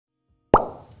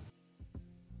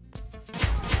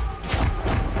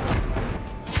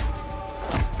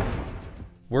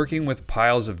Working with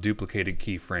piles of duplicated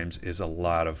keyframes is a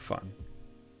lot of fun.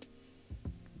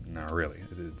 Not really,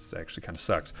 it's actually kind of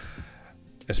sucks.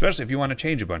 Especially if you want to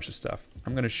change a bunch of stuff.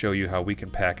 I'm going to show you how we can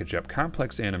package up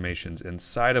complex animations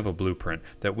inside of a blueprint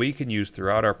that we can use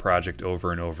throughout our project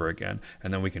over and over again.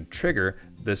 And then we can trigger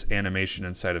this animation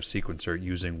inside of Sequencer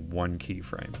using one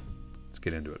keyframe. Let's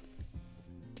get into it.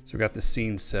 So we've got the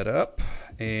scene set up,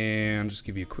 and just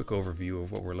give you a quick overview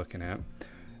of what we're looking at.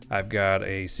 I've got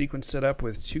a sequence set up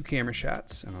with 2 camera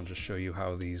shots, and I'll just show you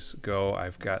how these go.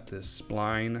 I've got this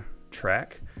spline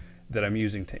track that I'm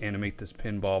using to animate this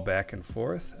pinball back and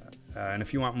forth. And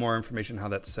if you want more information on how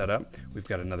that's set up, we've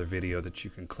got another video that you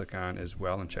can click on as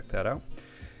well and check that out.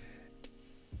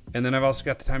 And then I've also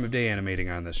got the time of day animating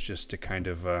on this just to kind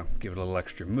of give it a little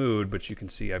extra mood, but you can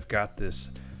see I've got this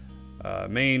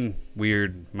main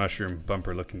weird mushroom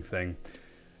bumper looking thing.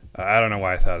 I don't know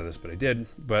why I thought of this, but I did.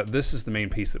 But this is the main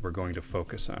piece that we're going to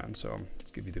focus on. So let's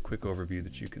give you the quick overview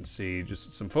that you can see.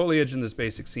 Just some foliage in this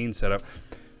basic scene setup.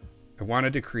 I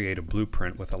wanted to create a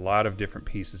blueprint with a lot of different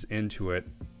pieces into it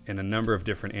and a number of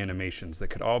different animations that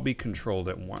could all be controlled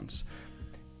at once.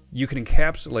 You can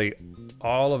encapsulate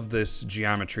all of this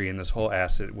geometry and this whole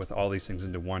asset with all these things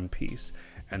into one piece.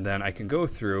 And then I can go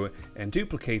through and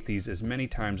duplicate these as many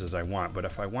times as I want. But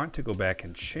if I want to go back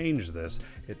and change this,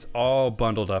 it's all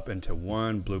bundled up into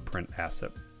one blueprint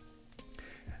asset.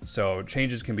 So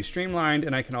changes can be streamlined,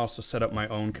 and I can also set up my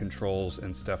own controls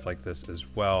and stuff like this as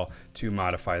well to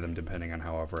modify them depending on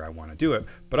however I want to do it.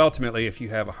 But ultimately, if you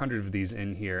have 100 of these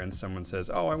in here and someone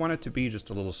says, oh, I want it to be just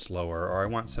a little slower, or I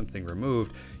want something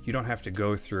removed, you don't have to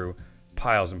go through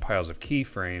piles and piles of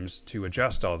keyframes to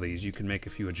adjust all these. You can make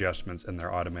a few adjustments and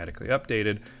they're automatically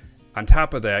updated. On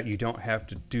top of that, you don't have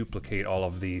to duplicate all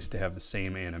of these to have the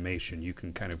same animation. You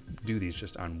can kind of do these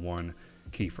just on one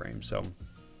keyframe. So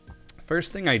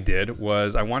first thing I did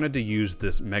was I wanted to use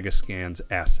this Megascans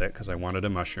asset because I wanted a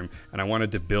mushroom and I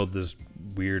wanted to build this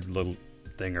weird little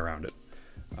thing around it.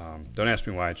 Don't ask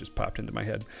me why, it just popped into my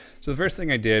head. So the first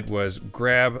thing I did was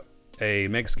grab a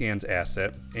Megascans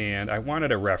asset, and I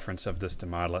wanted a reference of this to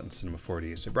model it in Cinema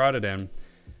 4D. So I brought it in,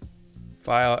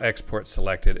 File, Export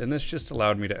selected, and this just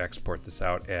allowed me to export this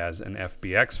out as an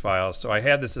FBX file. So I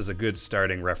had this as a good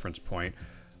starting reference point.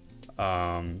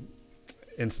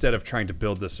 Instead of trying to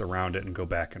build this around it and go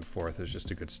back and forth, it's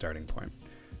just a good starting point.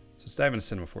 So let's dive into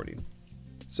Cinema 4D.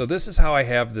 So this is how I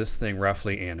have this thing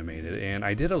roughly animated, and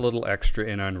I did a little extra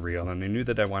in Unreal, and I knew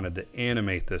that I wanted to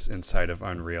animate this inside of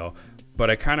Unreal, but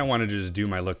I kind of wanted to just do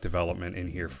my look development in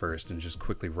here first and just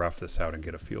quickly rough this out and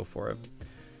get a feel for it.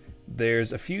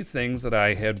 There's a few things that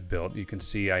I had built. You can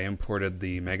see I imported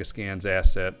the Megascans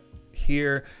asset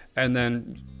here, and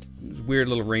then weird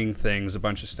little ring things, a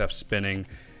bunch of stuff spinning.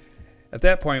 At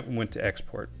that point, we went to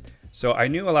export. So I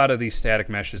knew a lot of these static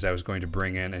meshes I was going to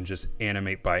bring in and just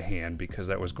animate by hand because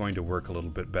that was going to work a little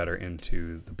bit better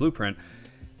into the blueprint.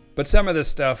 But some of this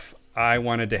stuff, I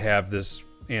wanted to have this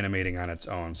animating on its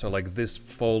own. So like this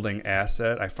folding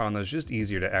asset, I found those just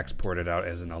easier to export it out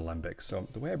as an alembic. So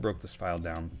the way I broke this file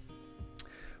down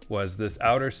was this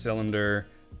outer cylinder,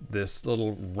 this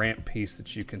little ramp piece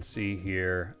that you can see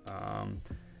here,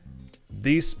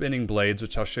 these spinning blades,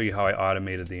 which I'll show you how I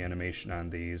automated the animation on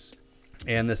these,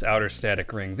 and this outer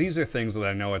static ring. These are things that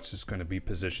I know it's just going to be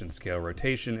position, scale,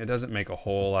 rotation. It doesn't make a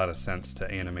whole lot of sense to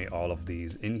animate all of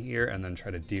these in here and then try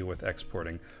to deal with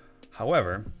exporting.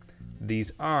 However,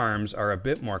 these arms are a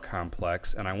bit more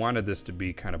complex, and I wanted this to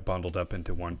be kind of bundled up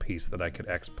into one piece that I could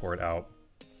export out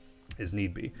as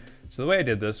need be. So the way I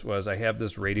did this was I have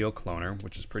this radial cloner,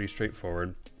 which is pretty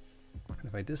straightforward. And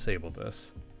if I disable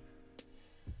this,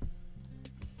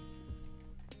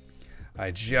 I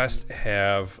just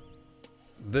have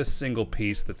this single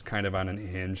piece that's kind of on an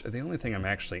hinge. The only thing I'm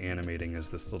actually animating is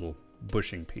this little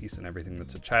bushing piece, and everything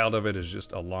that's a child of it is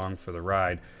just along for the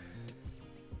ride.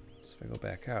 So if I go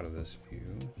back out of this view,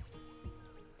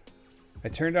 I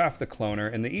turned off the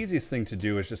cloner, and the easiest thing to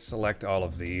do is just select all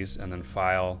of these and then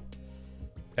File,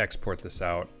 export this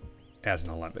out as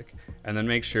an alembic, and then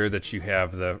make sure that you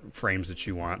have the frames that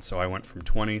you want. So I went from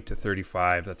 20 to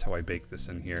 35. That's how I baked this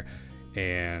in here,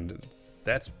 and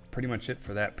that's pretty much it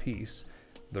for that piece.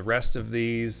 The rest of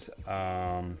these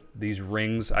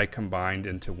rings I combined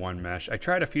into one mesh. I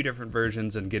tried a few different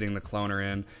versions and getting the cloner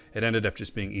in. It ended up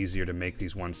just being easier to make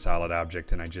these one solid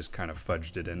object, and I just kind of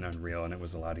fudged it in Unreal, and it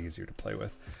was a lot easier to play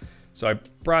with. So I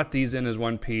brought these in as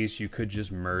one piece. You could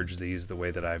just merge these the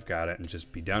way that I've got it and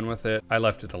just be done with it. I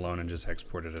left it alone and just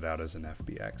exported it out as an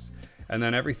FBX. And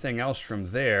then everything else from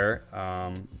there,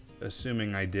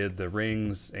 assuming I did the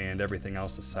rings and everything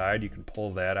else aside, you can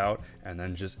pull that out and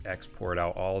then just export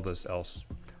out all this else,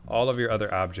 all of your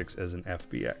other objects as an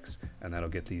FBX, and that'll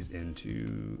get these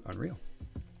into Unreal.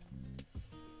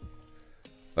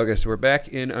 Okay, so we're back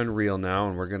in Unreal now,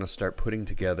 and we're going to start putting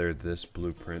together this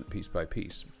blueprint piece by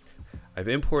piece. I've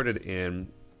imported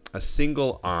in a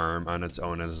single arm on its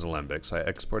own as an alembic, so I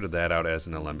exported that out as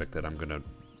an alembic that I'm going to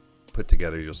put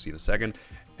together, you'll see in a second.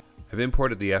 I've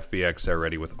imported the FBX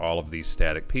already with all of these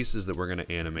static pieces that we're going to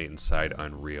animate inside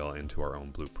Unreal into our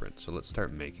own blueprint. So let's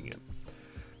start making it.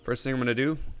 First thing I'm going to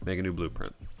do, make a new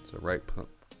blueprint. So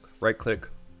right click,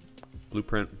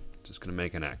 blueprint, just going to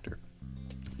make an actor.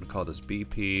 I'm going to call this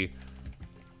BP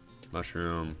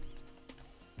mushroom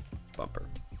bumper,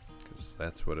 because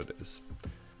that's what it is.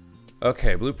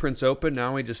 Okay, blueprint's open.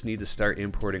 Now we just need to start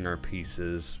importing our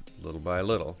pieces little by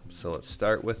little. So let's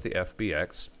start with the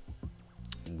FBX.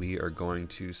 We are going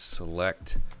to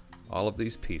select all of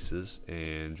these pieces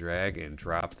and drag and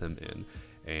drop them in.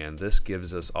 And this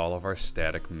gives us all of our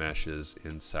static meshes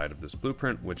inside of this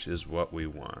blueprint, which is what we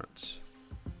want.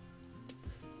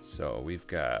 So we've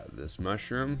got this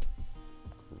mushroom.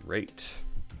 Great.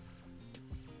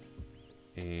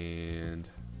 And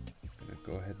I'm going to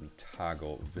go ahead and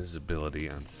toggle visibility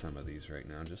on some of these right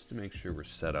now just to make sure we're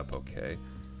set up okay.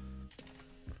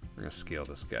 We're going to scale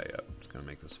this guy up. It's going to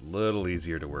make this a little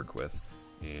easier to work with,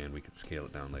 and we can scale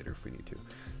it down later if we need to.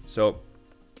 So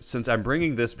since I'm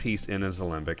bringing this piece in as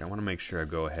alembic, I want to make sure I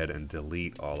go ahead and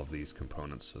delete all of these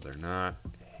components so they're not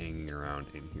hanging around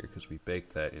in here, because we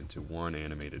baked that into one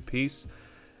animated piece.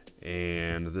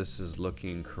 And this is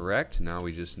looking correct. Now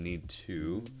we just need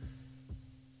to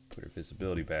put our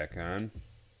visibility back on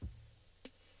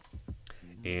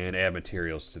and add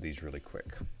materials to these really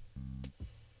quick.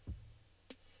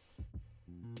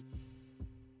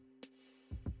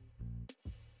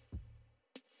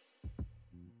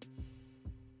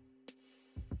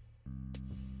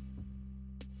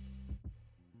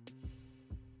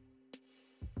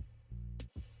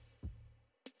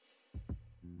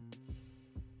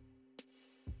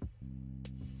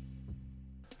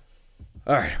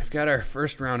 All right, we've got our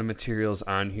first round of materials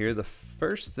on here. The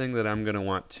first thing that I'm going to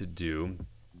want to do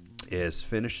is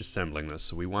finish assembling this.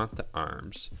 So we want the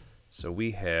arms. So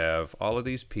we have all of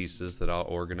these pieces that I'll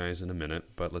organize in a minute,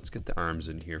 but let's get the arms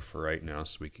in here for right now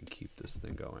so we can keep this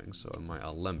thing going. So in my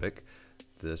alembic,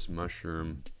 this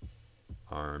mushroom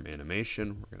arm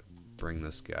animation, we're going to bring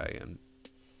this guy in.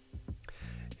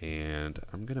 And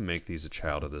I'm going to make these a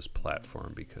child of this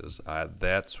platform because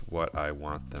that's what I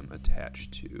want them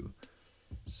attached to.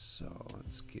 So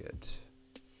let's get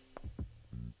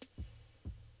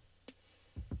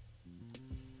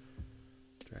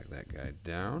drag that guy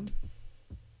down.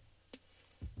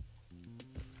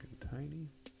 Looking tiny.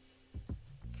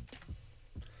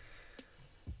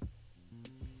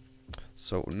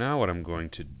 So now what I'm going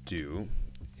to do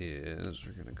is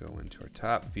we're going to go into our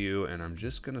top view, and I'm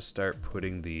just going to start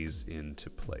putting these into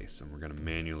place, and we're going to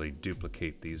manually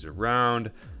duplicate these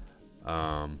around.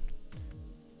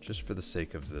 Just for the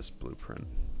sake of this blueprint.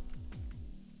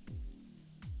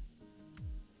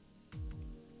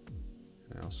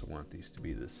 And I also want these to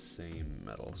be the same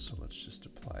metal, so let's just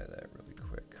apply that really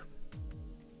quick.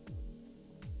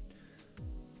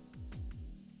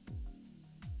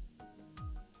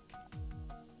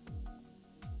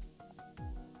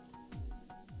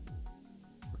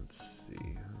 Let's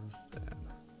see, how's that?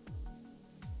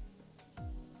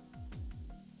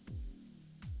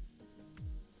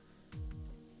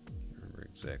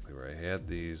 Exactly where I had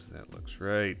these. That looks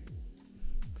right.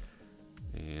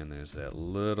 And there's that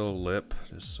little lip,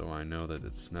 just so I know that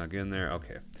it's snug in there.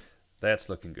 Okay, that's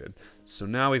looking good. So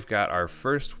now we've got our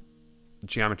first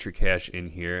geometry cache in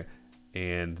here,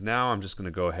 and now I'm just going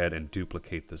to go ahead and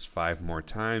duplicate this 5 more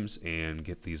times and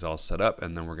get these all set up,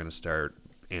 and then we're going to start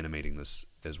animating this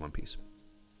as one piece.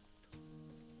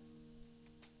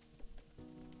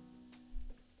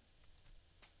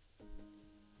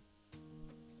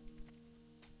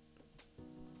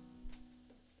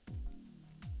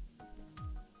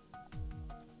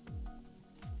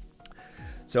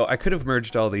 So I could have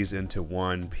merged all these into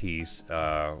one piece,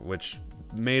 which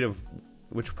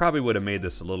probably would have made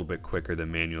this a little bit quicker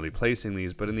than manually placing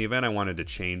these. But in the event I wanted to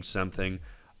change something,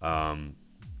 I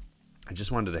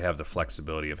just wanted to have the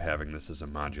flexibility of having this as a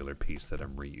modular piece that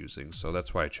I'm reusing. So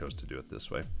that's why I chose to do it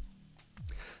this way.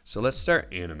 So let's start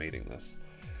animating this,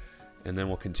 and then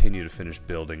we'll continue to finish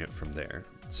building it from there.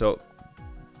 So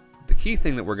the key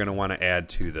thing that we're going to want to add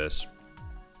to this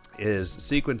is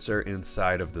sequencer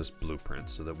inside of this blueprint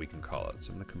so that we can call it.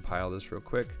 So I'm going to compile this real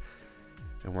quick,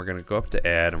 and we're going to go up to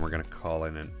add, and we're going to call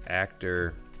in an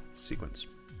actor sequence.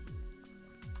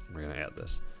 We're going to add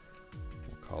this.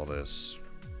 We'll call this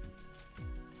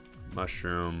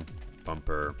mushroom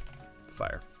bumper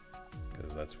fire,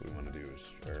 because that's what we want to do,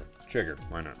 is or trigger.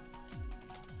 Why not?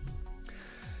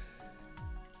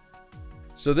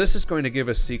 So this is going to give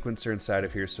us sequencer inside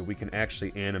of here, so we can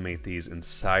actually animate these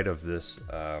inside of this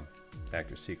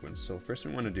actor sequence. So first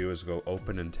we want to do is go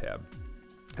open and tab,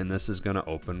 and this is going to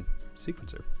open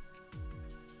sequencer.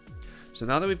 So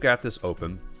now that we've got this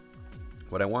open,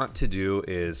 what I want to do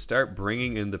is start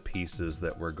bringing in the pieces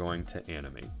that we're going to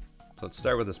animate. So let's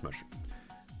start with this mushroom.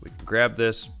 We can grab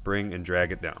this, bring and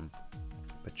drag it down,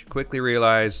 but you quickly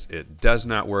realize it does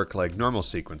not work like normal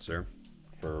sequencer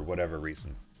for whatever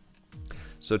reason.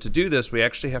 So to do this, we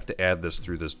actually have to add this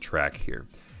through this track here.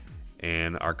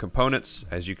 And our components,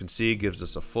 as you can see, gives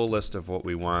us a full list of what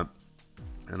we want.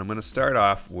 And I'm going to start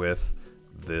off with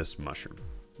this mushroom.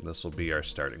 This will be our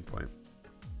starting point.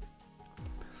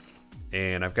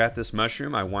 And I've got this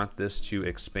mushroom. I want this to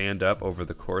expand up over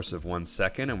the course of 1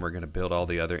 second, and we're going to build all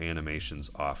the other animations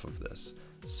off of this.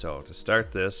 So to start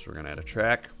this, we're going to add a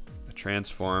track, a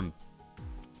transform,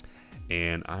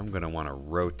 and I'm going to want to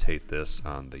rotate this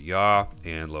on the yaw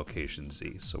and location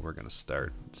Z. So we're going to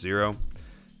start 0,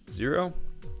 0.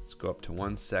 Let's go up to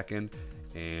 1 second,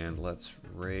 and let's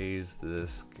raise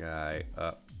this guy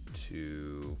up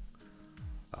to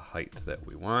a height that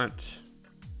we want.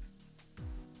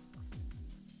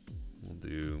 We'll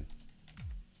do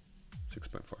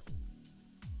 6.4.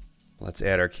 Let's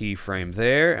add our keyframe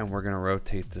there, and we're going to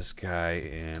rotate this guy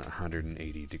in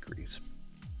 180 degrees.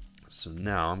 So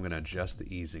now I'm going to adjust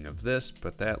the easing of this,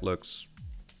 but that looks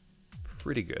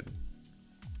pretty good.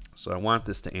 So I want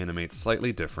this to animate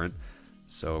slightly different.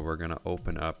 So we're going to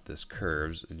open up this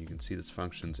curves, and you can see this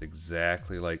functions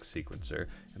exactly like sequencer.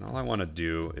 And all I want to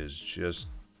do is just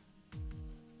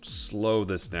slow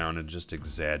this down and just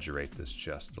exaggerate this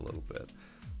just a little bit.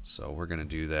 So we're going to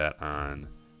do that on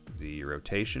the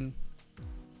rotation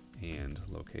and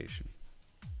location.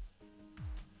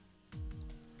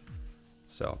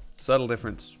 So subtle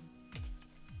difference,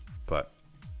 but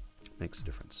makes a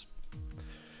difference.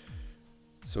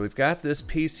 So we've got this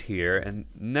piece here, and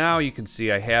now you can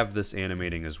see I have this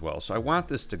animating as well. So I want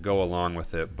this to go along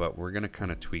with it, but we're going to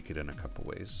kind of tweak it in a couple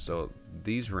ways. So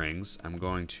these rings, I'm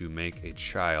going to make a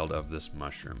child of this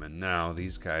mushroom, and now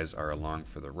these guys are along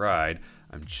for the ride.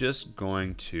 I'm just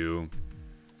going to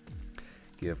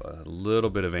give a little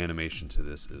bit of animation to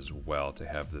this as well, to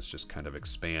have this just kind of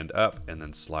expand up and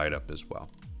then slide up as well.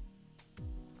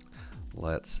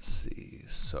 Let's see,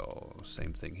 so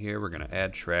same thing here. We're going to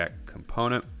add track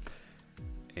component,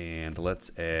 and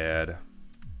let's add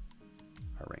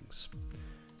our rings.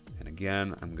 And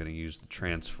again, I'm going to use the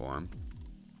transform,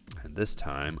 and this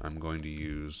time I'm going to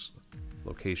use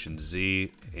location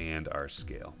Z and our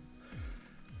scale.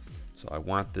 So I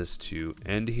want this to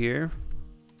end here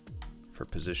for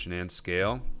position and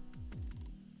scale,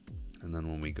 and then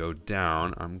when we go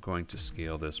down, I'm going to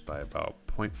scale this by about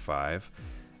 0.5.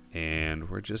 And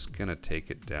we're just going to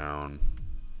take it down,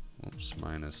 oops,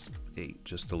 -8,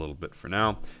 just a little bit for now,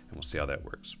 and we'll see how that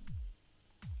works.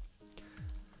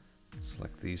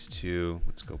 Select these two.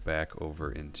 Let's go back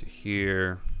over into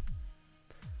here.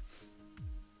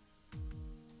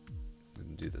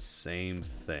 And do the same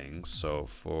thing. So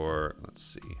for, let's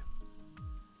see,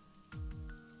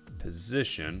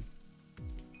 position,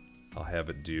 I'll have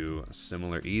it do a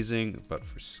similar easing, but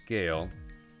for scale,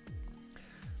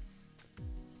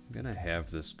 I'm going to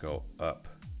have this go up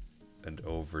and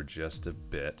over just a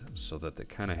bit so that it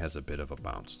kind of has a bit of a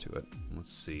bounce to it. Let's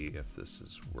see if this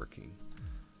is working.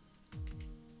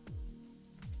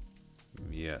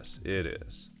 Yes, it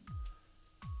is.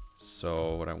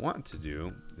 So what I want to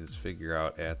do is figure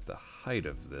out at the height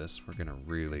of this, we're going to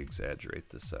really exaggerate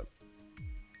this up.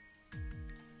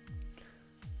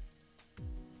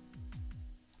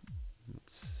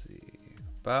 Let's see,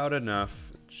 about enough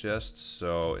just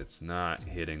so it's not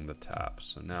hitting the top.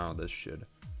 So now this should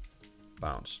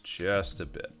bounce just a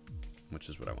bit, which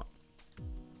is what I want.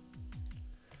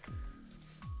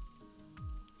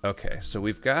 Okay, so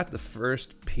we've got the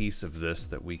first piece of this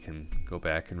that we can go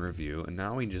back and review, and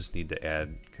now we just need to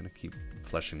add, kind of keep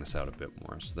fleshing this out a bit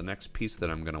more. So the next piece that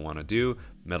I'm going to want to do,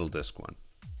 metal disc 1.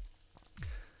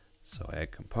 So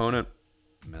add component,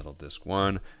 metal disc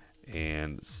 1.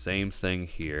 And same thing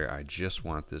here, I just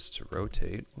want this to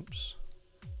rotate. Whoops.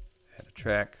 Add a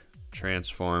track,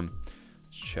 transform.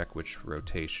 Let's check which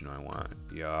rotation I want.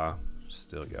 Yeah,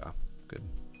 still yeah, good.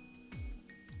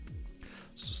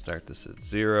 So start this at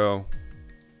 0,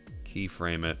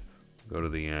 keyframe it, go to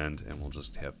the end, and we'll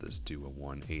just have this do a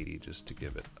 180 just to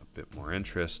give it a bit more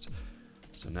interest.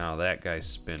 So now that guy's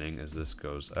spinning as this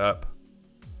goes up.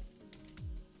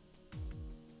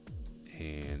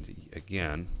 And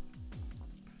again,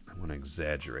 I'm want to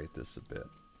exaggerate this a bit.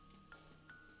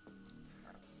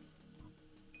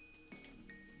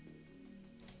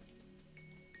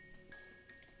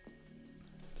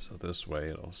 So this way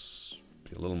it'll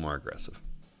be a little more aggressive.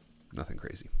 Nothing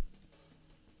crazy.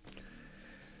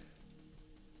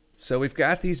 So we've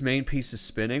got these main pieces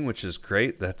spinning, which is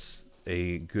great. That's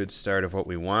a good start of what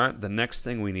we want. The next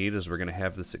thing we need is we're going to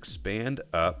have this expand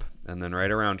up, and then right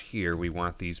around here we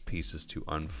want these pieces to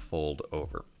unfold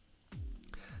over.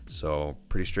 So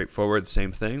pretty straightforward,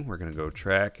 same thing. We're going to go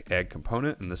track, add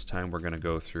component, and this time we're going to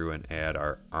go through and add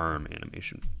our arm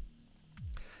animation.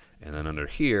 And then under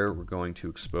here we're going to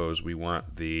expose, we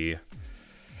want the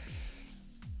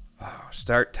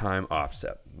start time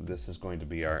offset. This is going to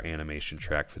be our animation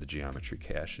track for the geometry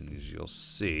cache, and as you'll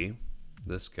see,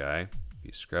 this guy, if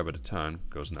you scrub it a ton,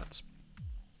 goes nuts.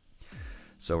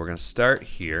 So we're going to start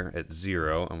here at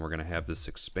 0, and we're going to have this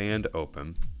expand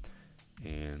open,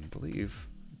 and I believe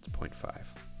it's 0.5.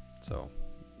 So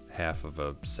half of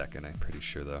a second, I'm pretty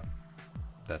sure though.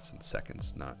 That's in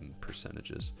seconds, not in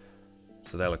percentages.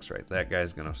 So that looks right. That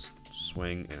guy's going to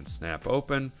swing and snap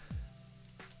open.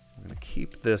 I'm going to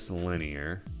keep this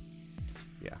linear.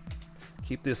 Yeah.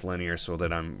 Keep this linear so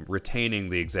that I'm retaining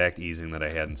the exact easing that I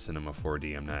had in Cinema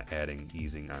 4D. I'm not adding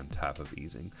easing on top of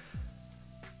easing.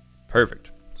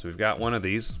 Perfect. So we've got one of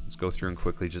these. Let's go through and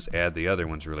quickly just add the other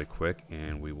ones really quick,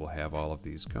 and we will have all of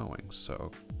these going.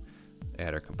 So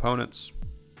add our components.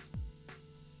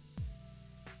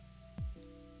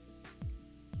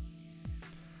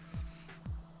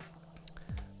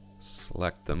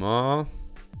 Select them all.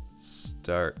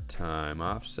 Start time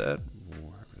offset,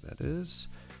 wherever that is.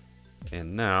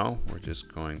 And now we're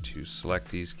just going to select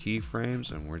these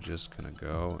keyframes, and we're just going to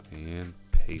go and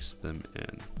paste them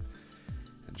in.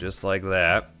 And just like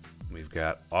that, we've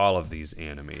got all of these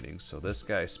animating. So this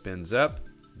guy spins up,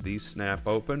 these snap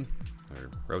open, or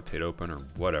rotate open, or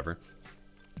whatever.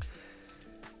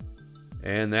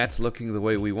 And that's looking the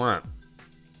way we want.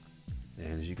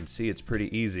 And as you can see, it's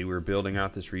pretty easy. We're building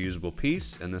out this reusable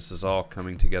piece, and this is all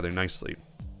coming together nicely.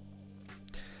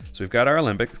 So we've got our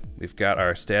Alembic, we've got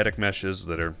our static meshes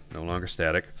that are no longer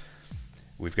static,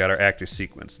 we've got our actor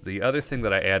sequence. The other thing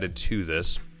that I added to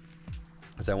this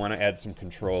is I want to add some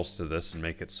controls to this and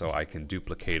make it so I can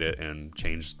duplicate it and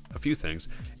change a few things,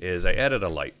 is I added a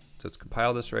light. So let's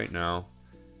compile this right now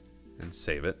and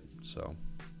save it. So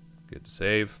good to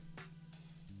save.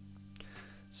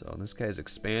 So this guy's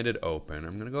expanded open.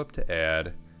 I'm going to go up to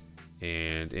add,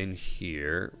 and in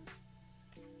here,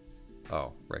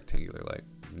 oh, rectangular light.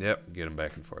 Yep, get them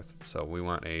back and forth. So we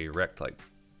want a rect light.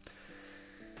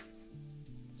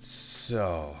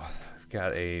 So I've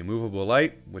got a movable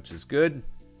light, which is good.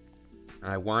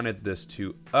 I wanted this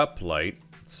to uplight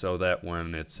so that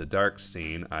when it's a dark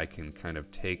scene, I can kind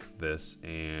of take this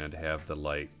and have the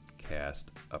light cast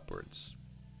upwards.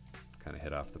 Kind of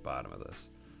hit off the bottom of this.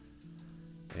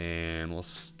 And we'll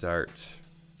start.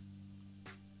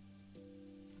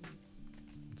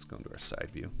 Let's go into our side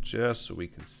view just so we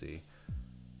can see.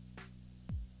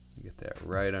 Get that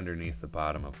right underneath the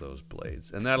bottom of those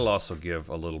blades. And that'll also give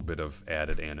a little bit of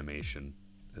added animation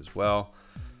as well.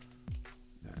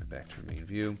 All right, back to our main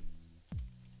view.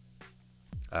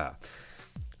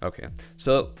 Okay.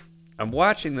 So I'm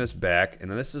watching this back, and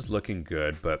this is looking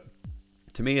good, but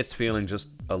to me, it's feeling just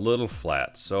a little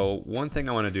flat. So one thing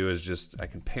I want to do is just, I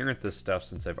can parent this stuff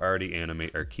since I've already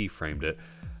animated or keyframed it.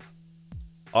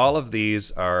 All of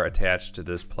these are attached to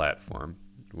this platform,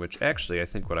 which actually I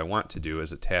think what I want to do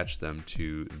is attach them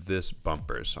to this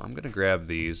bumper. So I'm going to grab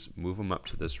these, move them up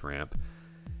to this ramp.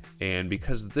 And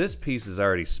because this piece is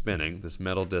already spinning, this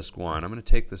metal disc 1, I'm going to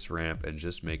take this ramp and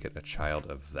just make it a child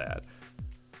of that.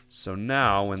 So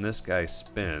now when this guy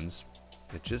spins,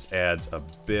 it just adds a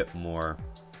bit more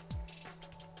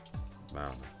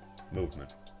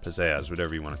movement, pizzazz,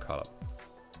 whatever you want to call it.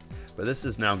 But this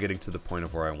is now getting to the point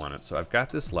of where I want it. So I've got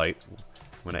this light.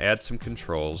 I'm going to add some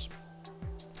controls.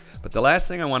 But the last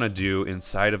thing I want to do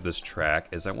inside of this track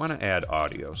is I want to add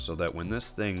audio so that when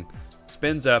this thing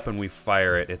spins up and we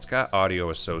fire it, it's got audio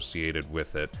associated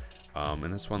with it.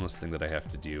 And it's one less thing that I have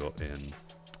to deal in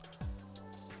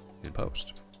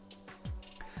post.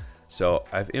 So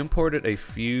I've imported a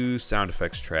few sound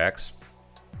effects tracks.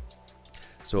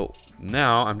 So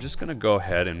now I'm just going to go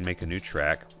ahead and make a new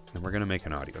track, and we're going to make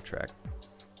an audio track.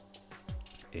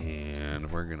 And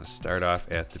we're going to start off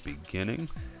at the beginning,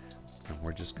 and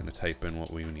we're just going to type in what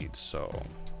we need. So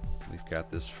we've got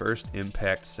this first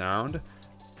impact sound.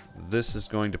 This is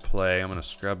going to play. I'm going to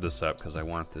scrub this up because I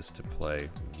want this to play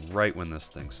right when this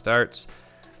thing starts.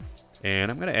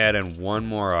 And I'm going to add in one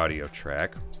more audio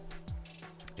track.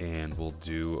 And we'll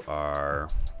do our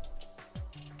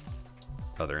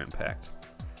other impact.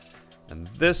 And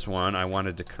this one, I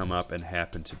wanted to come up and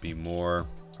happen to be more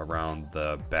around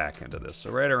the back end of this.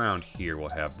 So right around here, we'll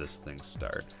have this thing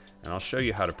start. And I'll show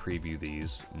you how to preview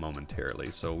these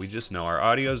momentarily. So we just know our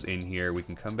audio's in here. We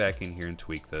can come back in here and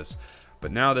tweak this.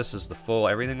 But now this is the full,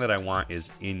 everything that I want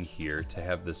is in here to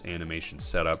have this animation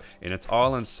set up. And it's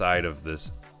all inside of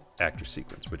this actor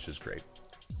sequence, which is great.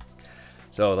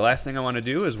 So the last thing I want to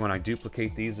do is when I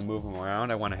duplicate these and move them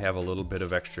around, I want to have a little bit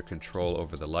of extra control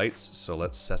over the lights. So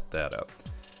let's set that up.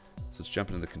 So let's jump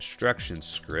into the construction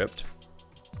script.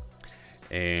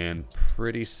 And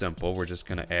pretty simple, we're just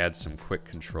going to add some quick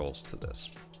controls to this.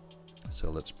 So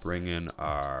let's bring in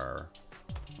our,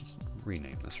 let's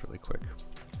rename this really quick.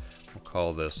 We'll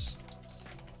call this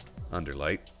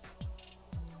underlight.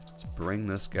 Let's bring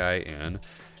this guy in,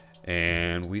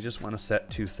 and we just want to set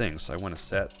two things. So I want to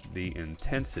set the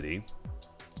intensity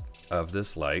of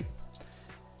this light,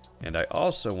 and I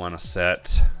also want to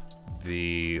set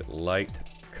the light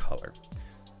color.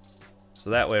 So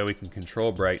that way we can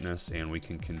control brightness and we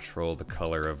can control the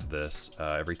color of this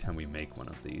every time we make one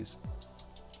of these.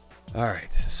 All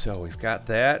right, so we've got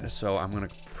that. So I'm going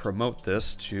to promote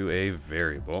this to a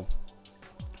variable.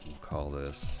 We'll call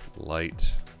this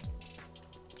light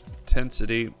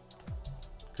intensity.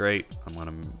 Great. I'm going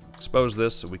to expose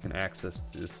this so we can access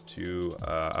this to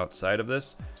outside of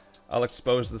this. I'll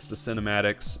expose this to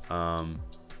cinematics.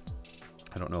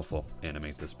 I don't know if we'll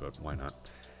animate this, but why not?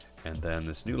 And then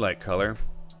this new light color,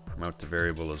 promote the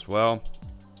variable as well.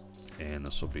 And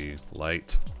this will be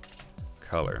light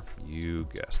color. You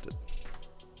guessed it.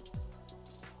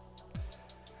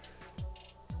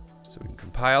 So we can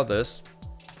compile this,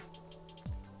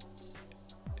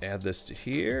 add this to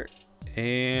here,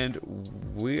 and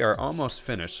we are almost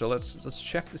finished. So let's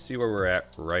check to see where we're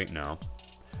at right now.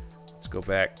 Let's go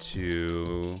back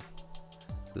to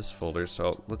this folder.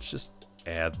 So let's just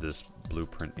add this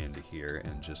blueprint into here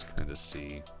and just kind of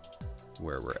see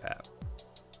where we're at.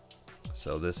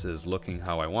 So this is looking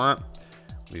how I want.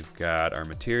 We've got our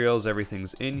materials,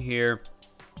 everything's in here.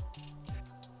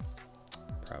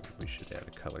 Probably should add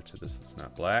a color to this that's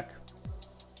not black.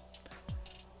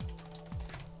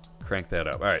 Crank that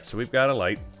up. All right, so we've got a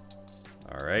light.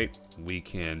 All right, we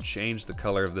can change the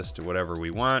color of this to whatever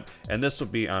we want, and this will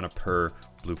be on a per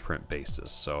blueprint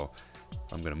basis. So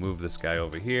I'm going to move this guy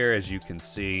over here. As you can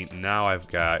see, now I've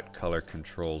got color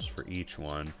controls for each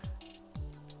one.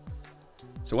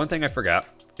 So one thing I forgot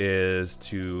is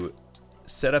to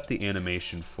set up the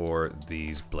animation for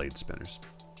these blade spinners.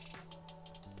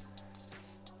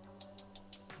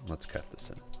 Let's cut this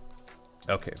in.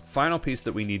 Okay, final piece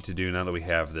that we need to do now that we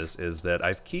have this is that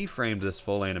I've keyframed this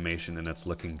full animation and it's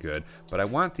looking good, but I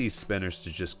want these spinners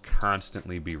to just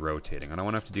constantly be rotating. I don't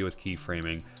want to have to deal with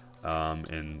keyframing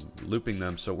and looping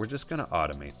them, so we're just going to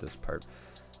automate this part.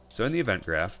 So in the event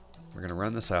graph, we're going to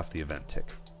run this off the event tick.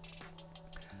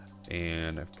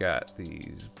 And I've got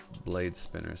these blade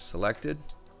spinners selected.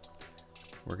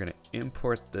 We're going to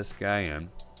import this guy in.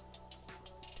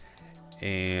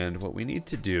 And what we need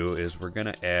to do is we're going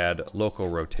to add local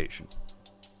rotation.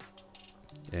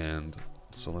 And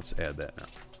so let's add that now.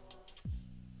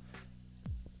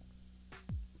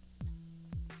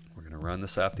 We're going to run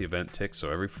this off the event tick,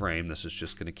 so every frame this is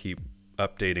just going to keep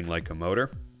updating like a motor.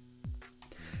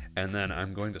 And then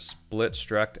I'm going to split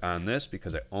struct on this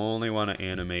because I only want to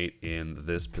animate in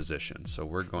this position. So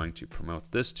we're going to promote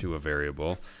this to a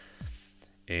variable,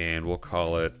 and we'll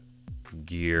call it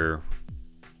gear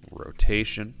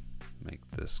rotation. Make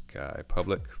this guy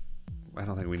public. I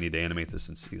don't think we need to animate this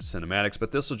in cinematics,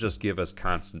 but this will just give us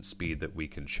constant speed that we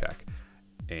can check.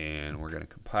 And we're going to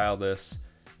compile this,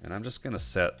 and I'm just going to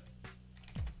set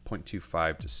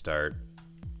 0.25 to start,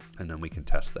 and then we can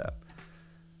test that.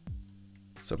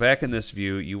 So back in this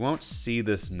view, you won't see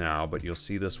this now, but you'll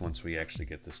see this once we actually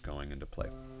get this going into play.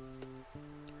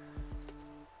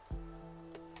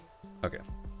 Okay.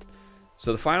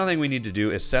 So the final thing we need to do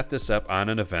is set this up on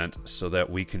an event so that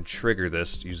we can trigger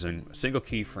this using a single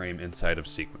keyframe inside of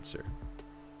Sequencer.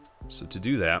 So to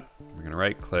do that, we're going to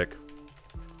right click,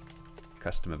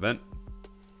 custom event,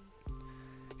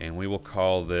 and we will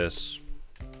call this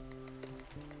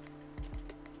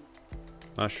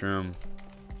mushroom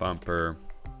bumper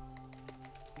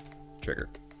trigger.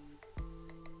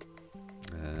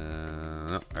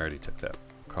 No, I already took that.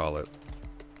 Call it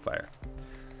fire.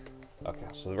 Okay,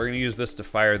 so we're going to use this to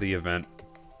fire the event.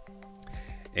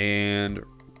 And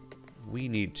we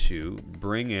need to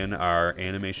bring in our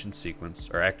animation sequence,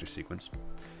 our actor sequence.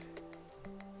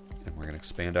 And we're going to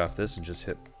expand off this and just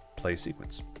hit play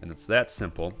sequence. And it's that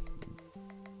simple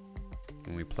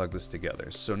when we plug this together.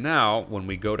 So now when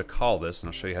we go to call this, and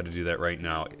I'll show you how to do that right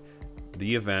now,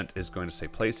 the event is going to say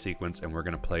play sequence, and we're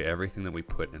going to play everything that we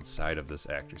put inside of this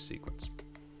actor sequence.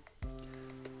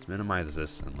 Let's minimize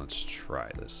this and let's try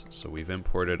this. So we've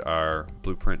imported our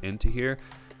blueprint into here.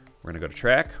 We're going to go to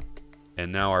track,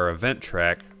 and now our event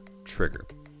track trigger.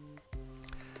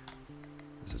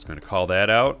 This is going to call that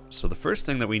out. So the first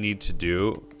thing that we need to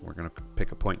do, we're going to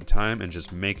pick a point in time and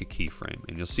just make a keyframe.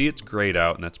 And you'll see it's grayed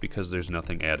out, and that's because there's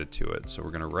nothing added to it. So we're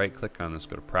going to right click on this,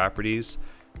 go to properties,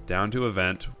 down to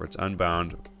event where it's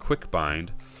unbound, quick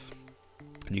bind.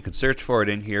 And you can search for it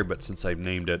in here, but since I've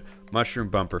named it mushroom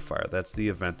bumper fire, that's the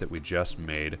event that we just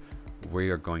made. We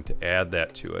are going to add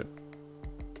that to it.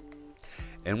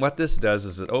 And what this does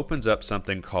is it opens up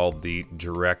something called the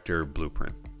director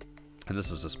blueprint. And this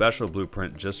is a special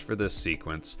blueprint just for this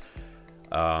sequence.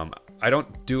 I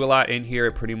don't do a lot in here.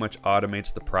 It pretty much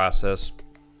automates the process,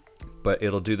 but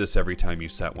it'll do this every time you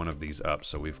set one of these up.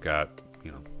 So we've got,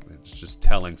 you know, it's just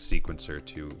telling sequencer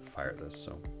to fire this.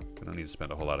 So we don't need to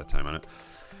spend a whole lot of time on it.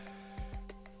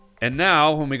 And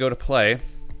now when we go to play,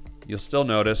 you'll still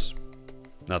notice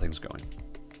nothing's going.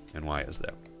 And why is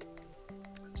that?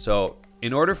 So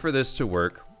in order for this to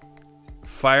work,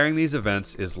 firing these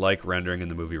events is like rendering in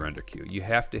the movie render queue. You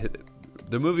have to hit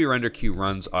the movie render queue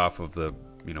runs off of the,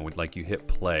 you know, like you hit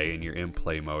play and you're in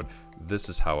play mode. This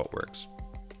is how it works.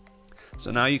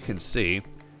 So now you can see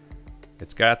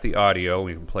it's got the audio.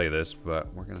 We can play this,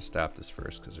 but we're going to stop this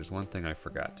first because there's one thing I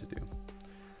forgot to do.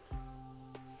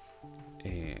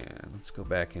 And let's go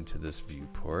back into this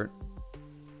viewport.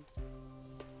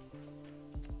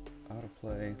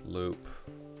 Autoplay, loop.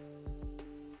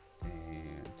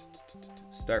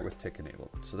 Start with tick enabled.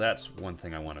 So that's one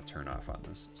thing I want to turn off on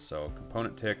this. So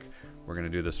component tick, we're going to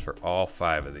do this for all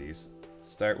 5 of these.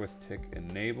 Start with tick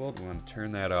enabled. We want to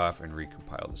turn that off and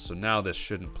recompile this. So now this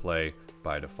shouldn't play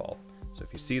by default. So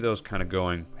if you see those kind of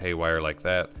going haywire like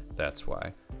that, that's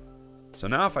why. So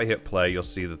now if I hit play, you'll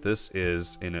see that this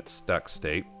is in its stuck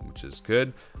state, which is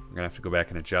good. We're going to have to go back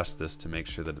and adjust this to make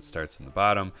sure that it starts in the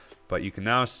bottom. But you can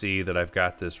now see that I've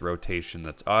got this rotation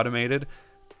that's automated.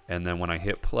 And then when I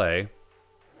hit play,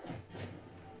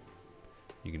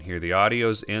 you can hear the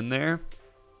audio's in there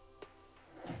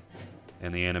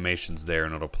and the animation's there,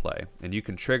 and it'll play. And you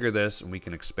can trigger this and we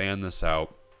can expand this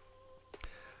out.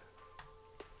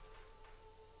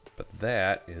 But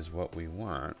that is what we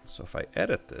want. So if I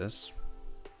edit this,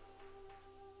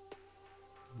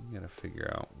 you gotta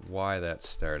figure out why that's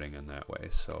starting in that way.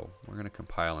 So we're gonna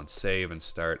compile and save and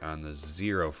start on the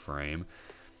 0 frame,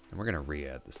 and we're gonna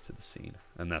re-add this to the scene,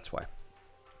 and that's why.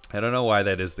 I don't know why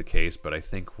that is the case, but I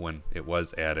think when it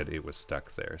was added, it was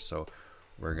stuck there. So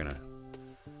we're gonna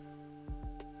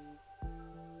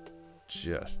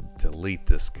just delete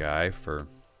this guy for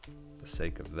the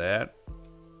sake of that.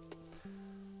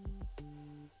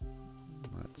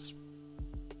 Let's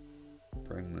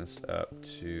bring this up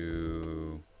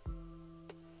to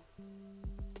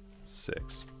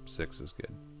 6. 6 is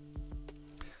good.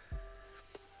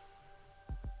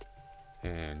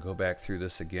 And go back through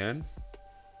this again.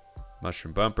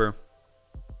 Mushroom bumper,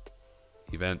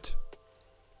 event,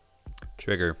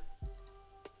 trigger,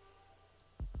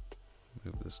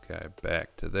 move this guy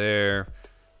back to there,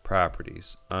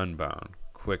 properties, unbound,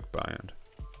 quick bind,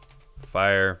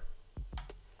 fire,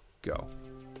 go.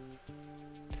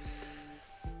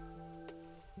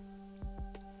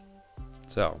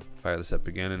 So fire this up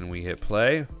again and we hit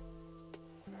play.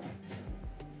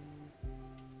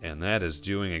 And that is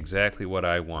doing exactly what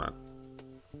I want,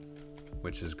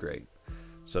 which is great.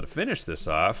 So to finish this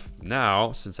off,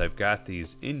 now, since I've got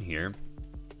these in here,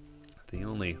 the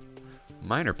only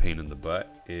minor pain in the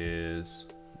butt is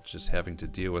just having to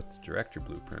deal with the director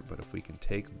blueprint. But if we can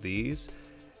take these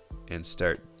and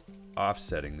start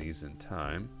offsetting these in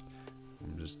time,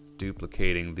 I'm just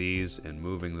duplicating these and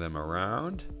moving them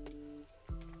around.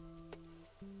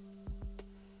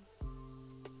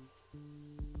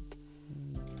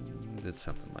 Did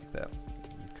something like that.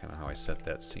 Kind of how I set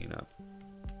that scene up.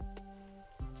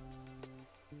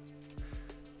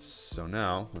 So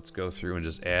now let's go through and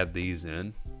just add these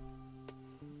in.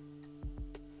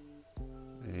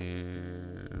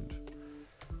 And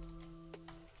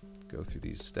go through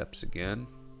these steps again.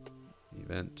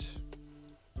 Event,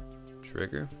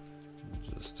 trigger.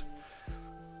 Just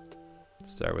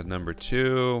start with number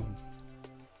 2.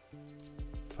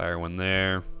 Fire one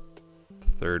there. The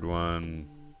third one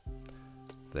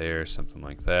there, something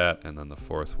like that. And then the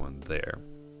 4th one there.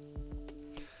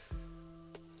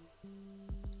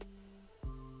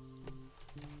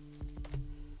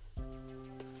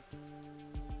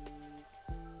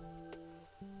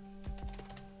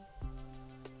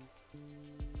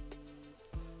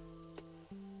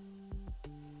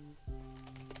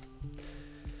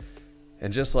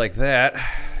 And just like that,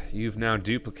 you've now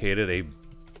duplicated a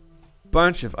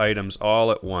bunch of items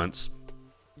all at once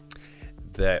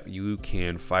that you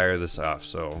can fire this off.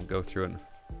 So go through it.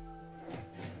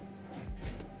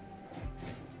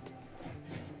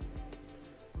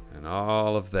 And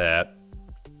all of that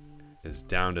is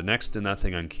down to next to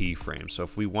nothing on keyframe. So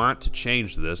if we want to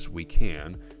change this, we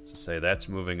can. So say that's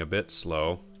moving a bit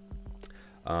slow.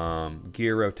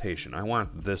 Gear rotation, I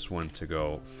want this one to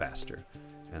go faster.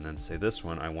 And then say this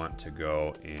one, I want to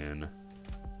go in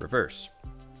reverse.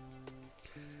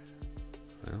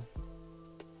 Well,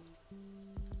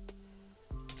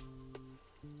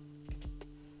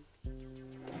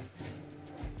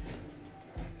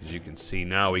 as you can see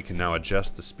now, we can now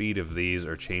adjust the speed of these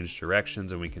or change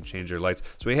directions, and we can change their lights.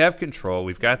 So we have control.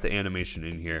 We've got the animation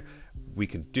in here. We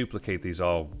can duplicate these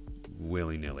all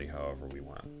willy-nilly however we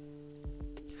want.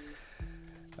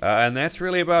 And that's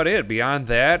really about it. Beyond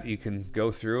that, you can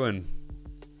go through and,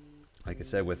 like I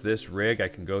said, with this rig, I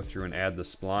can go through and add the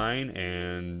spline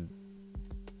and,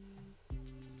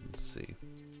 let's see.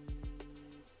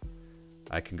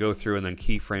 I can go through and then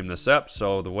keyframe this up.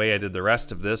 So the way I did the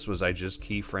rest of this was I just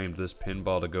keyframed this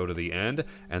pinball to go to the end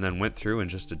and then went through and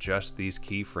just adjust these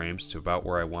keyframes to about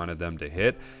where I wanted them to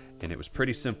hit. And it was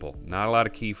pretty simple. Not a lot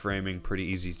of keyframing, pretty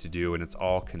easy to do, and it's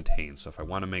all contained. So if I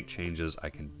want to make changes,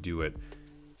 I can do it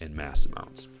in mass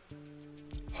amounts.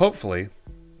 Hopefully,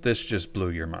 this just blew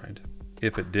your mind.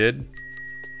 If it did,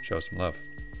 show some love.